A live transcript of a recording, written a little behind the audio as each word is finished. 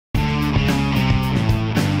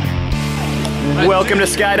Welcome to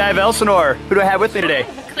Skydive Elsinore. Who do I have with me today?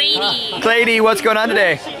 Cleidy. Cleidy, what's going on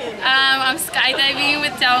today? I'm skydiving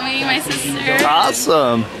with Delmy, my sister.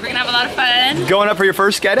 Awesome. We're gonna have a lot of fun. Going up for your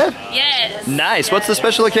first skydive? Yes. Nice. What's the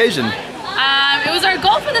special occasion? It was our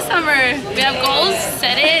goal for the summer. We have goals,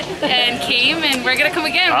 set it, and came, and we're gonna come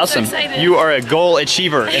again. Awesome. We're so excited. You are a goal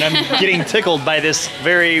achiever, and I'm getting tickled by this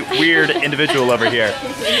very weird individual over here.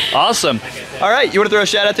 Awesome. All right, you want to throw a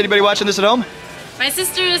shout out to anybody watching this at home? My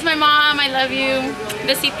sisters, my mom, I love you.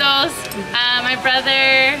 Besitos. My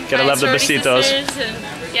brother. Gotta love the besitos.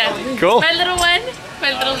 And, yeah. Cool. My little one,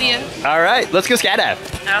 my little Leah. All right, let's go skydive.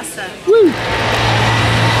 Awesome. Woo.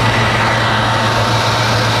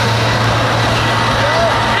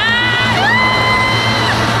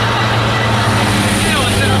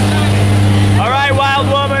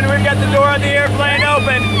 The door on the airplane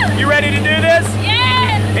open. You ready to do this?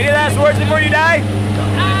 Yes! Any last words before you die? No,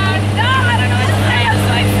 I don't know what to say. I'm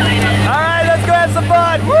so excited. All right, let's go have some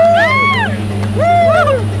fun. Woo!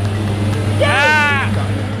 Woo! Yeah!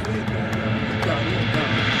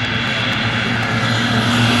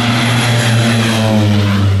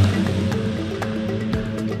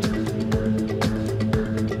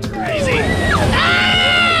 Crazy.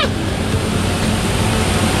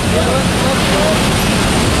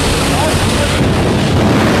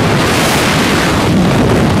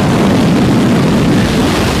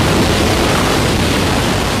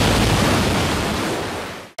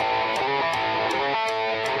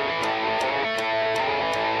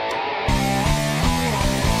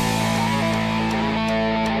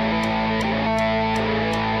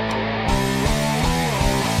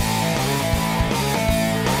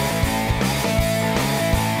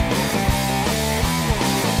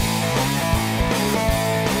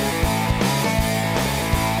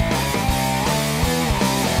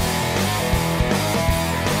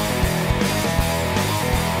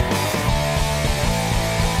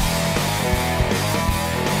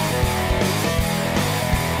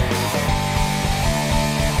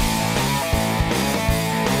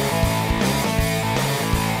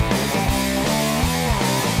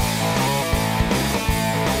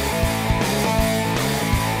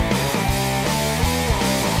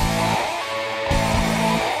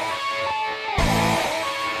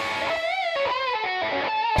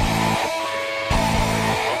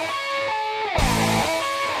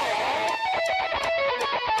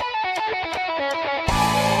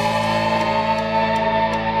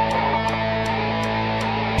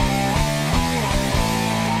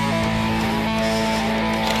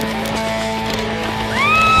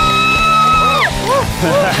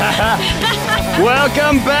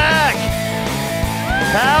 Welcome back!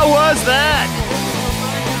 How was that?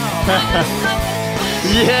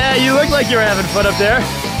 Yeah, you look like you were having fun up there.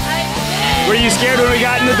 I did. Were you scared when we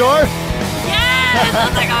got in the door? Yeah! I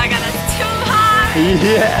was like, oh my god, that's too high!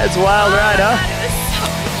 Yeah, it's a wild ride, huh? God, it was so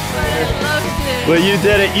much fun. I loved it. Well, you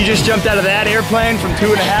did it. You just jumped out of that airplane from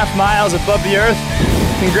 2.5 miles above the earth.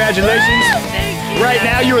 Congratulations. Thank you. Right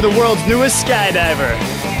now, you are the world's newest skydiver.